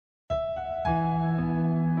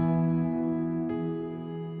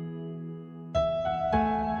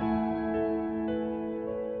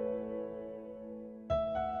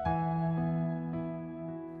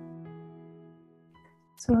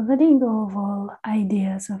So letting go of all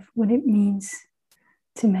ideas of what it means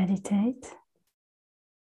to meditate.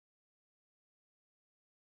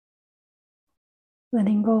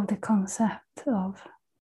 Letting go of the concept of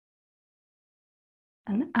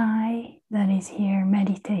an I that is here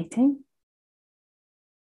meditating.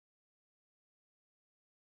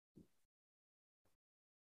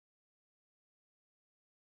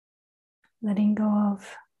 Letting go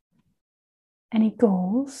of any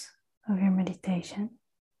goals of your meditation.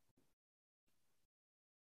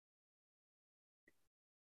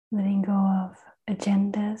 Letting go of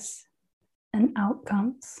agendas and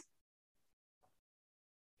outcomes.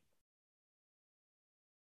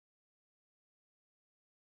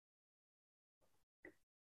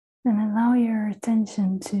 And allow your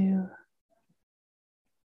attention to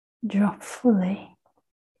drop fully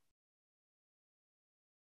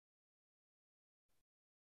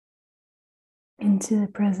into the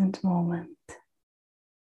present moment.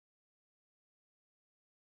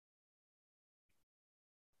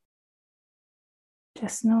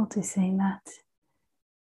 Just noticing that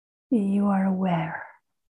you are aware.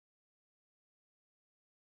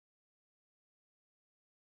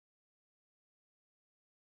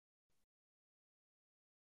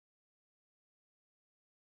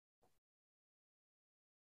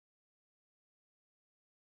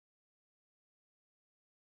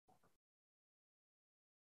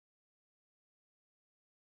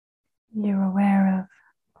 You're aware of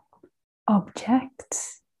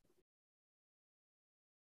objects,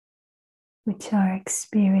 which are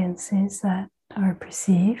experiences that are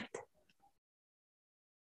perceived,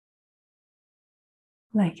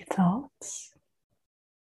 like thoughts,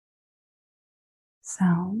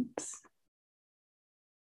 sounds,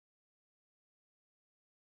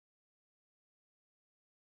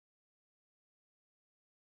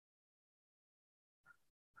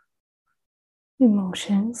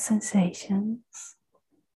 emotions, sensations.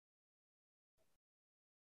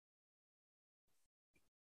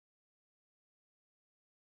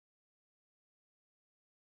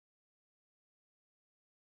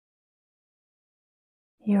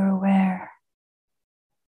 You're aware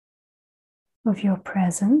of your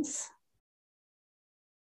presence.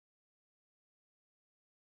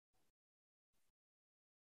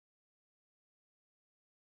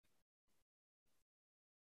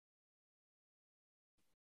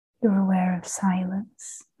 You're aware of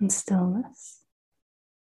silence and stillness.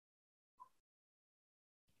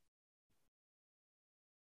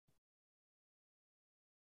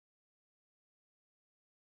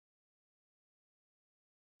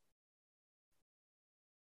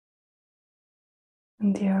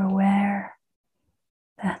 And you're aware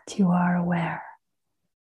that you are aware.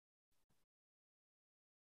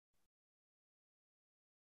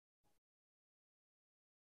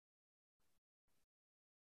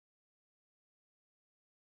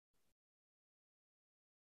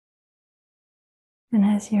 And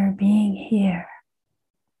as you're being here,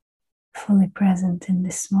 fully present in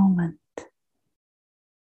this moment,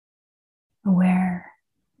 aware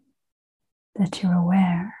that you're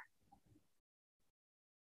aware,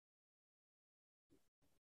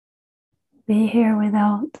 be here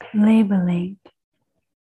without labeling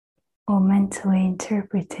or mentally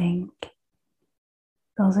interpreting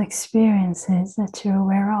those experiences that you're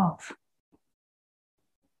aware of.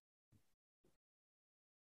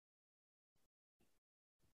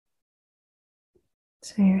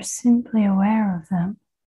 So you're simply aware of them.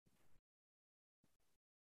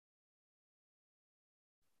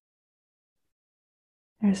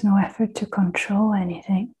 There's no effort to control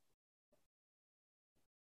anything.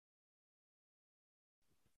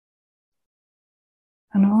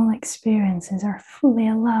 And all experiences are fully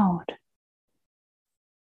allowed,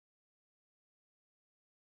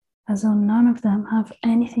 as though none of them have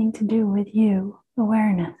anything to do with you,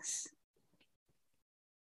 awareness,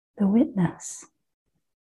 the witness.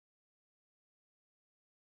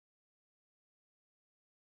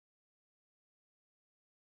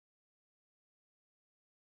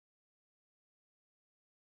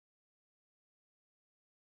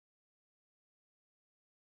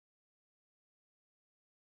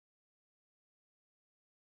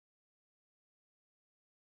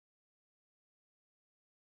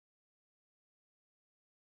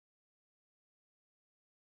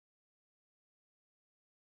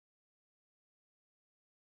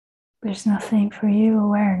 There's nothing for you,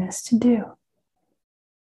 awareness, to do.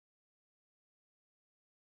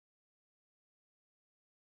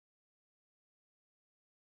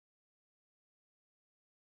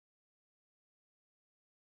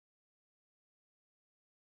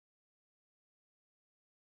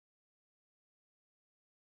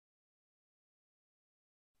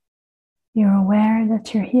 You're aware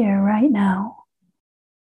that you're here right now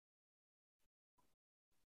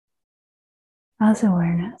as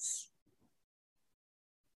awareness.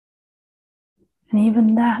 And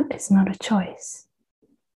even that is not a choice.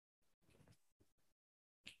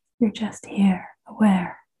 You're just here,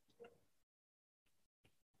 aware.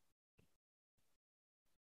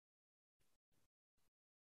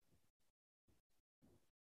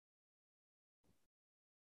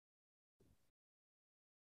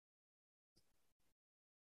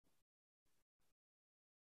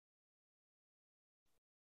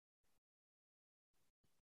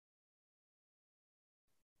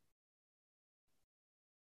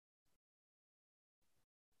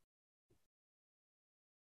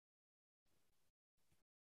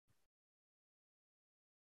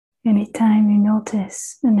 Anytime you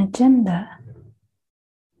notice an agenda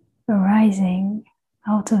arising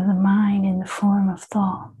out of the mind in the form of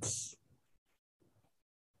thoughts,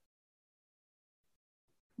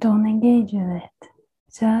 don't engage with it.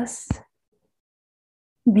 Just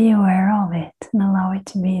be aware of it and allow it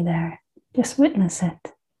to be there. Just witness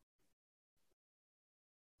it.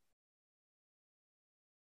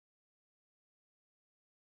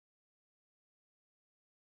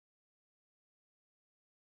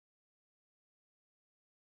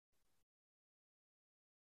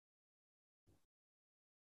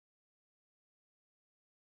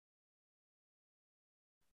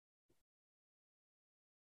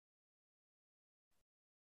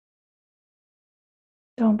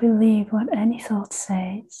 Don't believe what any thought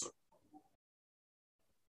says.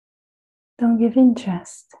 Don't give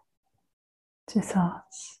interest to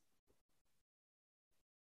thoughts.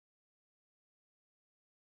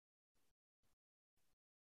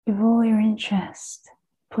 Give all your interest,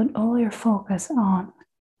 put all your focus on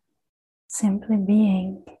simply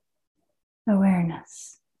being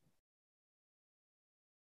awareness.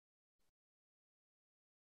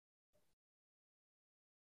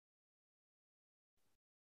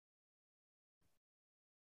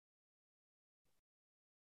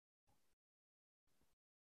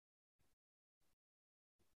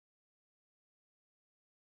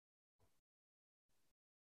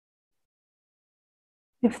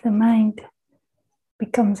 If the mind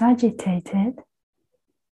becomes agitated,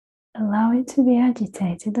 allow it to be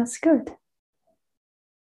agitated. That's good.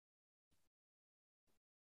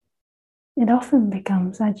 It often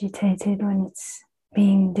becomes agitated when it's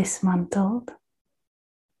being dismantled,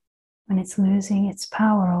 when it's losing its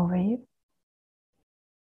power over you.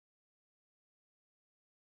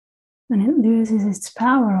 And it loses its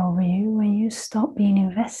power over you when you stop being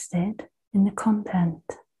invested in the content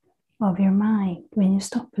of your mind, when you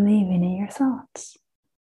stop believing in your thoughts.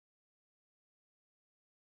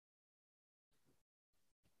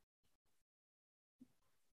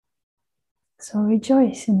 So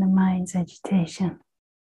rejoice in the mind's agitation.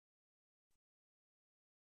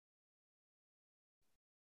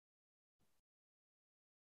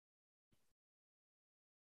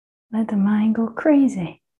 Let the mind go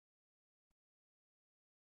crazy.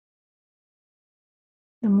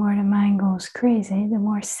 The more the mind goes crazy, the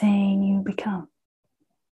more sane you become.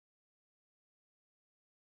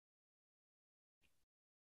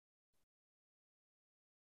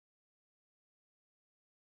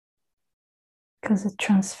 Because a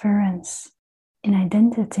transference in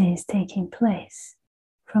identity is taking place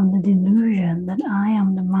from the delusion that I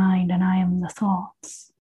am the mind and I am the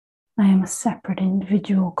thoughts. I am a separate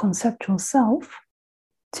individual conceptual self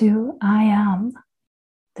to I am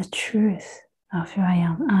the truth of who I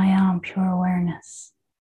am. I am pure awareness.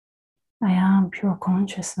 I am pure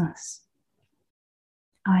consciousness.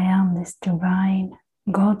 I am this divine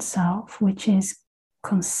God self, which is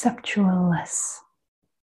conceptualless.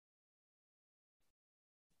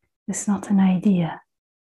 It's not an idea.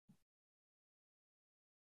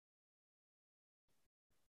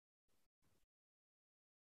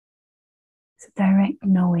 It's a direct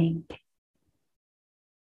knowing.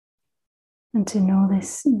 And to know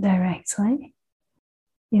this directly,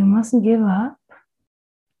 you must give up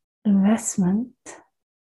investment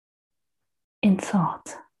in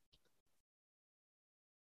thought.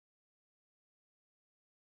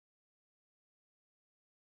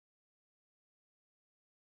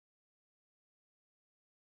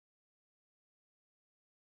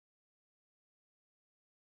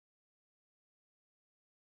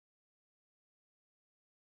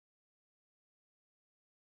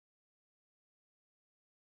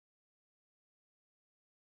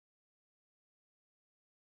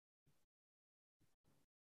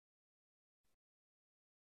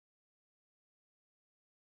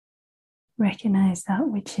 Recognize that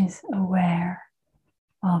which is aware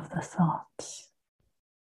of the thoughts.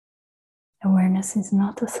 Awareness is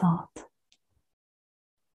not a thought.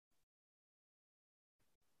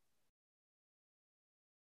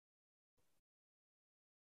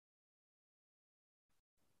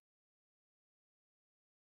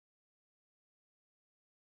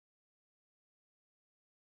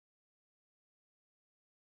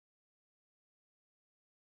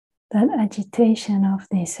 That agitation of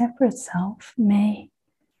the separate self may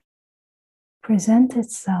present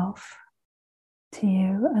itself to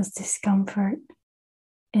you as discomfort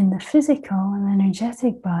in the physical and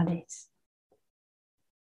energetic bodies.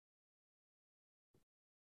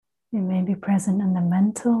 It may be present in the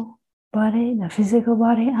mental body, the physical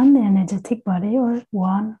body, and the energetic body, or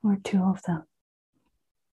one or two of them.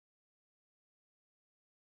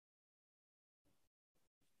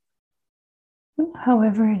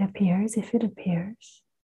 However it appears, if it appears,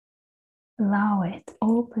 allow it,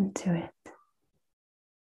 open to it.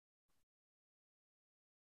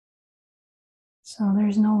 So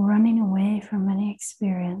there's no running away from any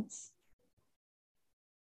experience.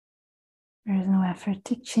 There's no effort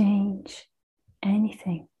to change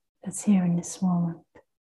anything that's here in this moment.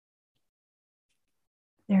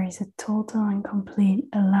 There is a total and complete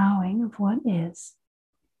allowing of what is.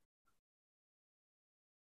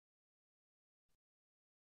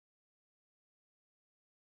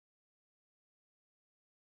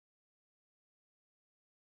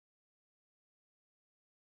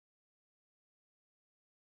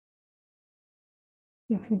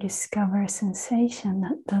 If you discover a sensation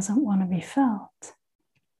that doesn't want to be felt,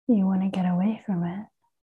 you want to get away from it,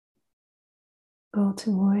 go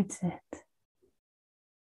towards it.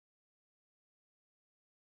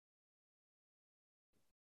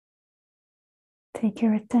 Take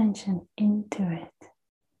your attention into it.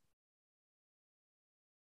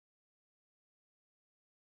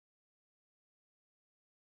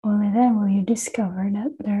 Only then will you discover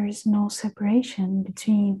that there is no separation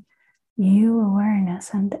between you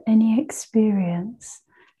awareness and any experience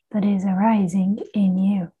that is arising in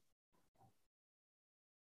you.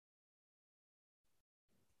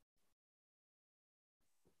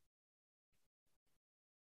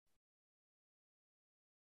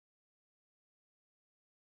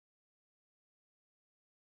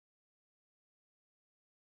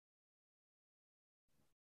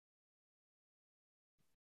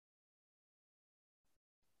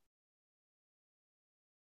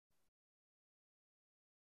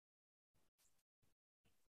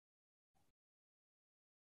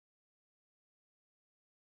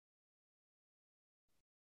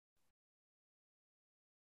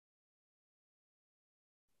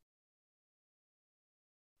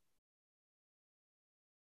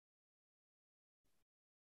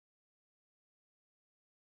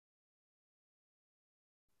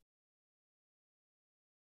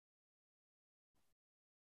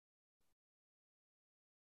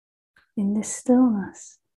 In this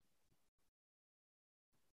stillness,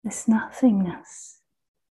 this nothingness,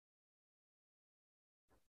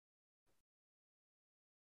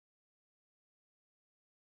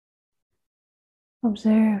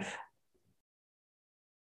 observe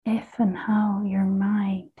if and how your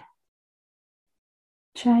mind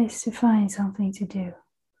tries to find something to do.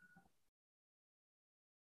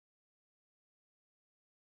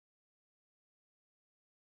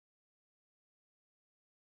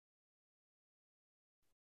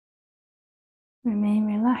 Remain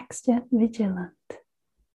relaxed yet vigilant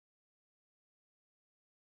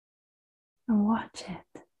and watch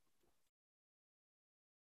it,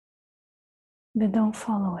 but don't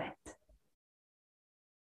follow it.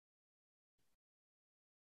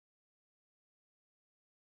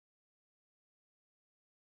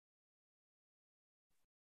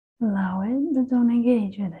 Allow it, but don't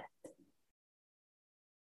engage with it.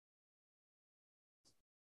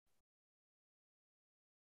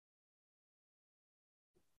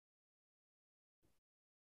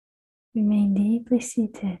 Remain deeply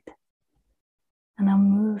seated and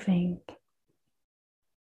unmoving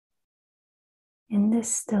in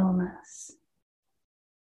this stillness,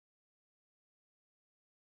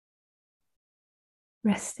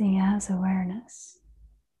 resting as awareness.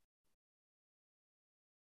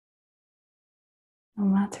 No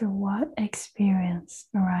matter what experience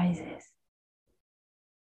arises.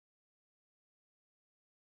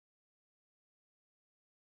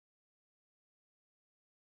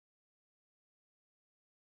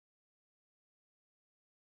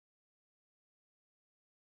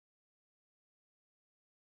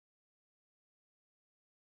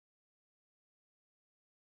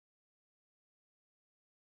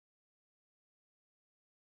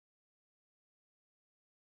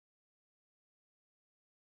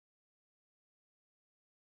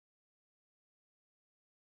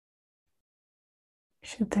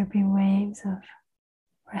 Should there be waves of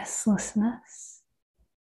restlessness,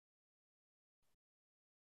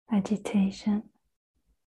 agitation,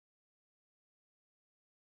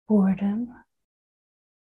 boredom,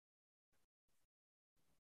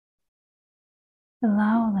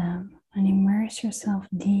 allow them and immerse yourself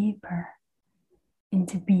deeper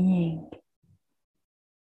into being.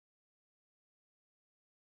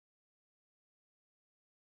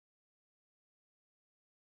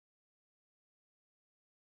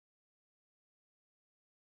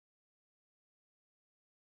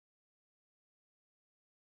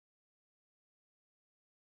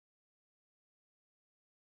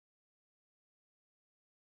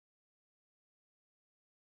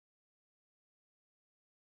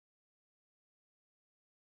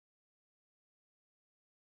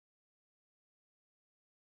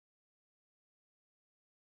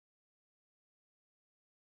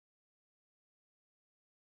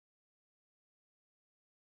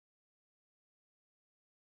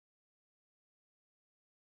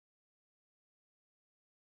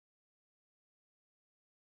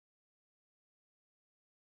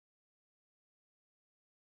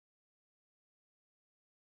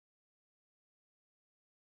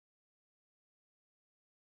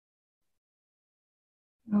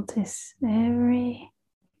 Notice every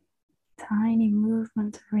tiny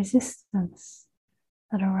movement of resistance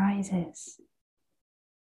that arises.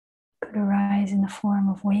 Could arise in the form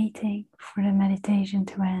of waiting for the meditation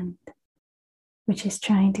to end, which is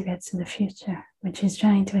trying to get to the future, which is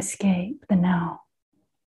trying to escape the now.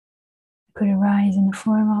 It could arise in the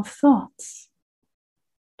form of thoughts,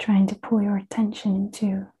 trying to pull your attention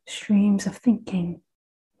into streams of thinking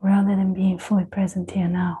rather than being fully present here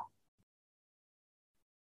now.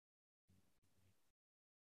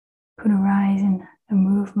 Could arise in a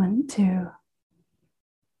movement to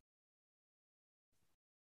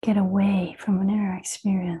get away from an inner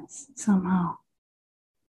experience somehow.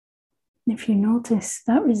 If you notice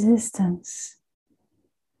that resistance,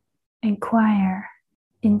 inquire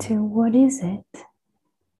into what is it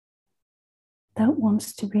that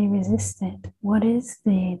wants to be resisted? What is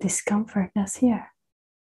the discomfort that's here?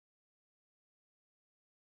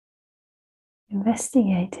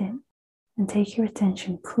 Investigate it and take your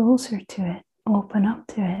attention closer to it, open up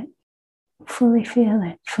to it, fully feel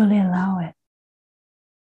it, fully allow it.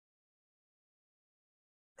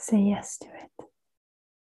 Say yes to it.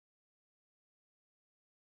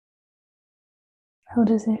 How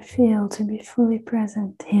does it feel to be fully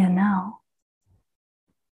present here now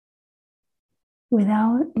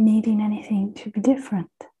without needing anything to be different?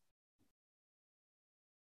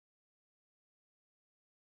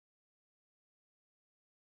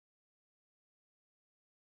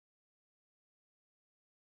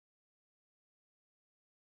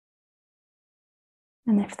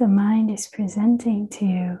 And if the mind is presenting to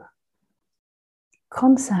you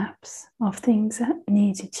concepts of things that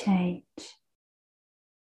need to change,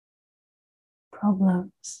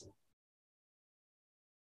 problems,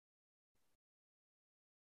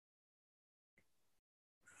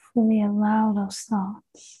 fully allow those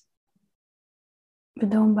thoughts, but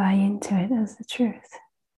don't buy into it as the truth.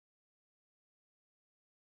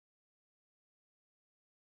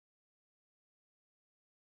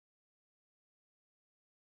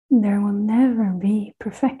 There will never be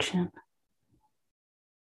perfection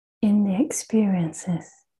in the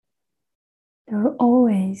experiences. There will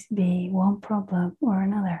always be one problem or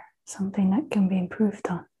another, something that can be improved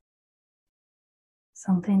on,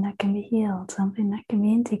 something that can be healed, something that can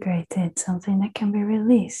be integrated, something that can be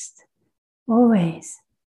released, always.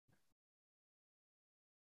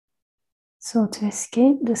 So to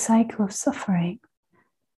escape the cycle of suffering,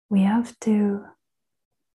 we have to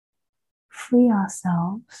free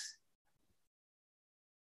ourselves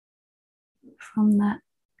from that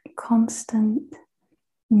constant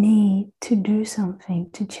need to do something,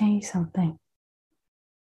 to change something,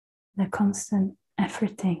 the constant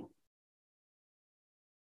efforting.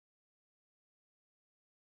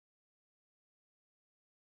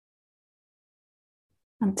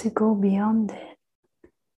 And to go beyond it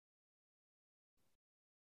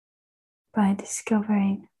by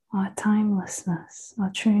discovering our timelessness,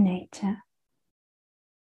 our true nature.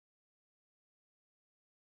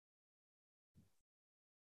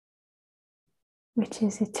 Which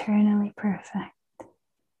is eternally perfect,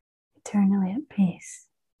 eternally at peace.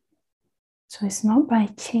 So it's not by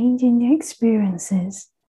changing the experiences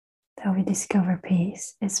that we discover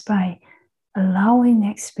peace. It's by allowing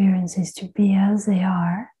the experiences to be as they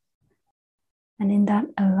are. And in that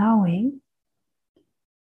allowing,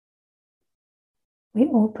 we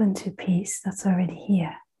open to peace that's already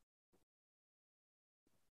here.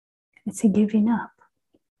 It's a giving up.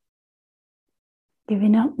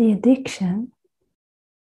 giving up the addiction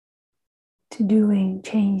to doing,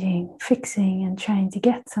 changing, fixing, and trying to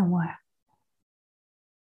get somewhere.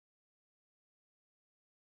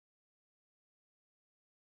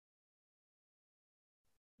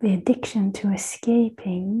 The addiction to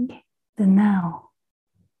escaping the now.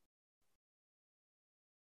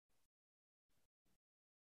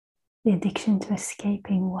 The addiction to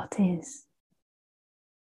escaping what is.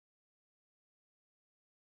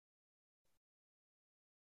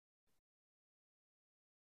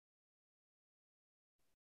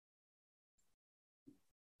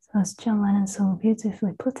 So as John Lennon so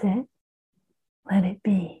beautifully put it, let it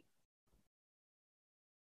be.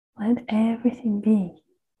 Let everything be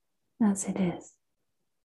as it is.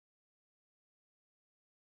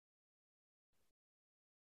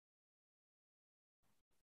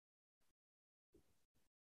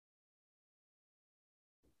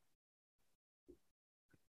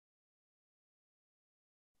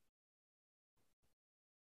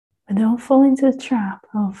 But don't fall into the trap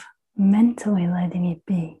of mentally letting it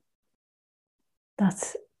be.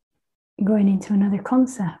 That's going into another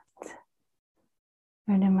concept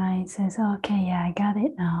where the mind says, okay, yeah, I got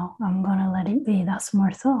it now. I'm going to let it be. That's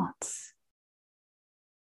more thoughts.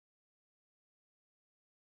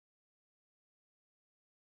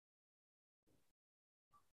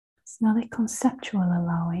 It's not a conceptual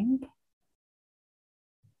allowing.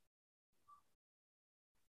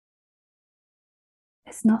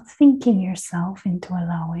 It's not thinking yourself into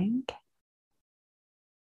allowing.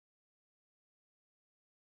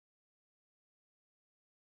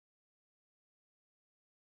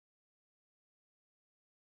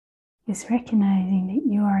 It's recognizing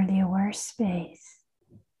that you are the aware space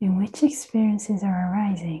in which experiences are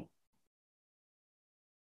arising.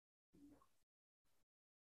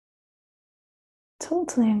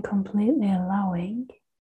 Totally and completely allowing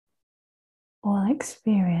all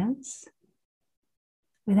experience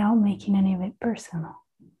without making any of it personal.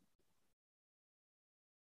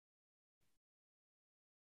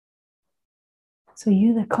 So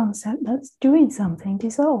you, the concept that's doing something,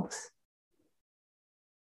 dissolves.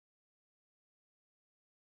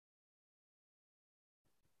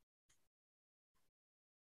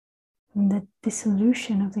 In the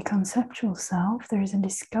dissolution of the conceptual self, there's a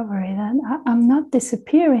discovery that I'm not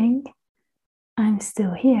disappearing. I'm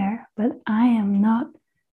still here, but I am not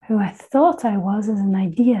who I thought I was as an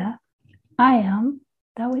idea. I am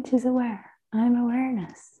that which is aware. I'm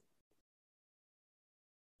awareness.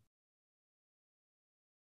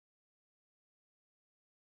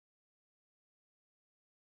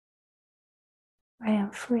 I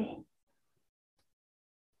am free.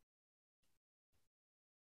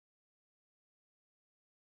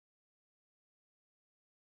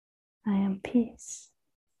 I am peace.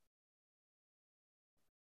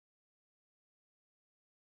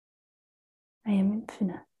 I am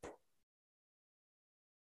infinite.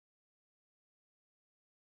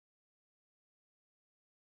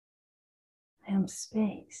 I am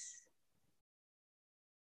space.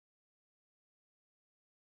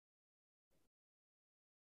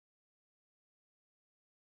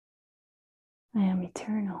 I am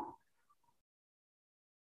eternal.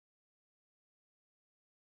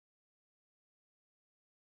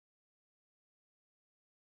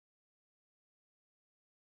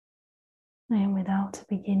 I am without a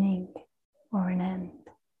beginning or an end.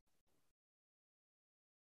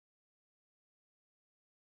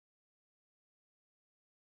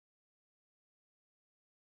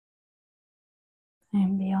 I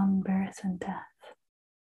am beyond birth and death.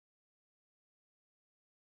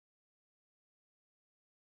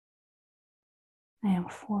 I am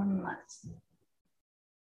formless.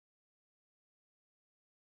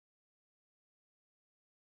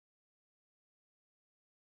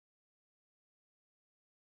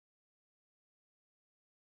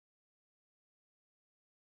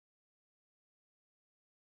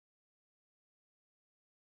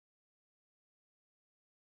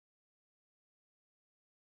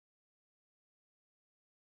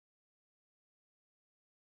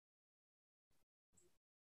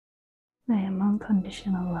 I am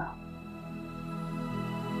unconditional love.